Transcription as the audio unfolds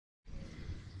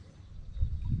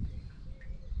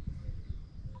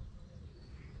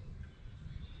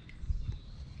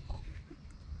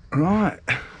Right,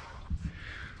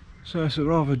 so it's a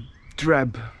rather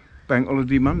drab bank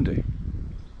holiday Monday.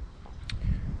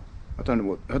 I don't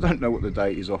know what the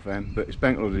date is offhand, but it's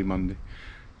bank holiday Monday.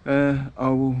 I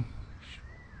will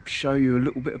show you a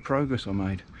little bit of progress I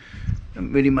made.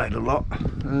 Haven't really made a lot.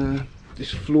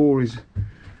 This floor is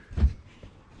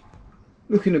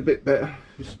looking a bit better.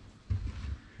 It's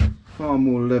far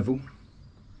more level.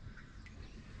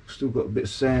 Still got a bit of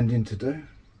sanding to do.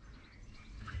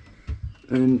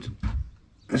 And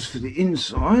as for the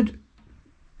inside,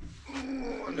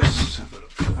 let's have a look.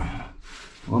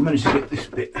 Well, I managed to get this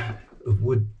bit of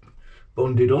wood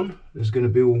bonded on. There's going to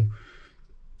be all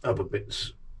other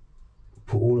bits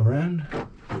put all around.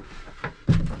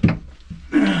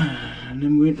 And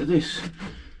then we're into this.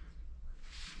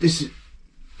 This is,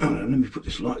 oh, let me put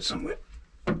this light somewhere.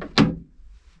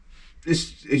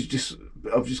 This is just,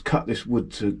 I've just cut this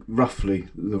wood to roughly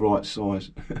the right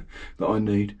size that I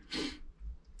need.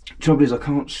 Trouble is I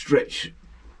can't stretch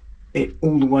it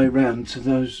all the way around to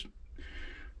those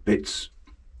bits,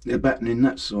 the battening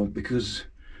that side, because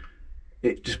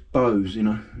it just bows, you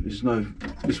know.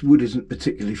 This wood isn't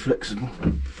particularly flexible,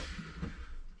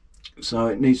 so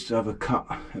it needs to have a cut.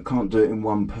 I can't do it in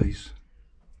one piece.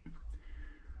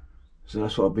 So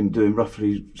that's what I've been doing,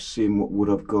 roughly seeing what wood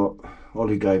I've got.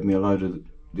 Ollie gave me a load of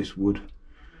this wood,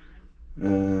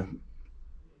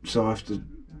 so I have to,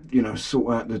 you know,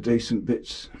 sort out the decent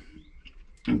bits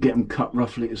and get them cut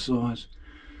roughly to size.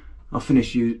 I'll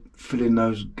finish filling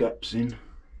those gaps in.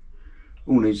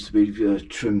 All needs to be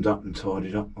trimmed up and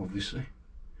tidied up, obviously.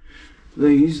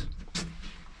 These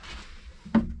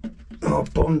are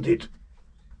bonded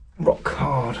rock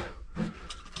hard.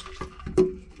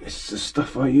 This is the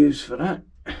stuff I use for that.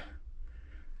 I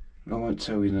won't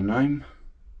tell you the name,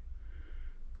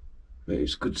 but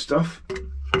it's good stuff.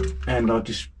 And I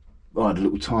had a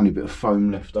little tiny bit of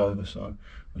foam left over, so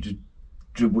I just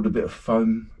dribbled a bit of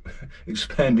foam,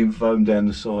 expanding foam down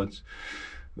the sides,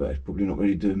 but it's probably not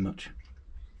really doing much.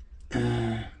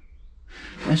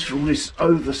 As for all this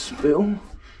overspill,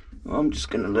 I'm just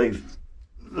going to leave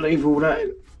all that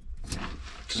in.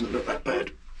 Doesn't look that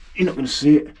bad. You're not going to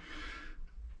see it.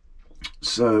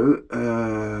 So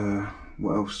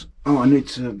what else? Oh, I need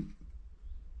to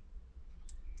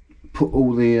put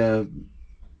all the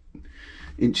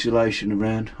insulation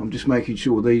around. I'm just making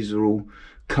sure these are all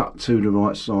cut to the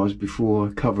right size before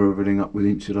I cover everything up with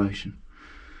insulation.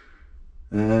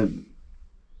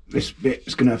 This bit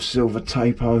is going to have silver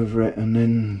tape over it, and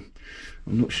then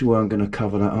I'm not sure how I'm going to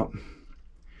cover that up.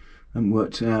 Haven't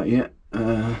worked it out yet.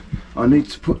 I need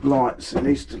to put lights. It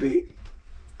needs to be,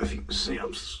 if you can see,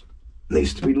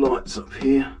 needs to be lights up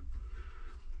here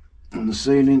on the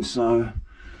ceiling, so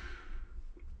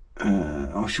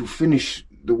I shall finish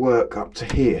the work up to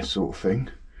here, sort of thing.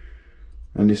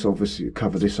 And this obviously will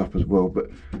cover this up as well, but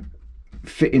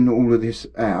fitting all of this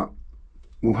out,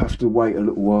 we'll have to wait a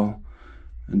little while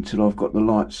until I've got the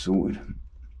lights sorted,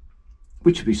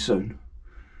 which will be soon.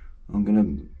 I'm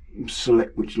going to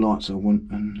select which lights I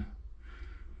want and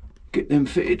get them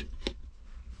fitted.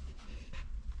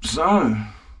 So,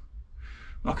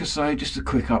 like I say, just a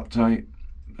quick update,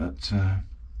 but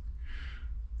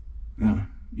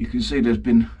you can see there's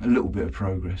been a little bit of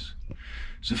progress.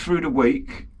 So through the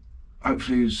week,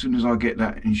 hopefully as soon as I get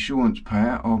that insurance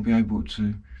payout, I'll be able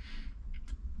to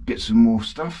get some more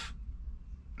stuff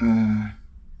and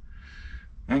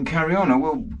carry on. I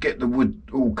will get the wood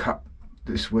all cut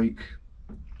this week,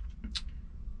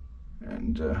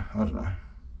 and I don't know, I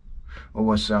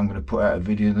always say I'm going to put out a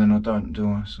video, then I don't, do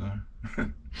I? So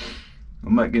I'm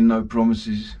making no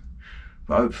promises,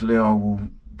 but hopefully I will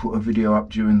put a video up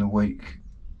during the week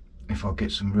if I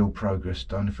get some real progress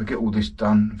done. If I get all this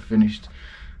done, finished,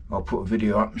 I'll put a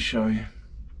video up and show you.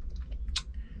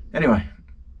 Anyway,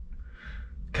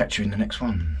 catch you in the next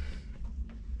one.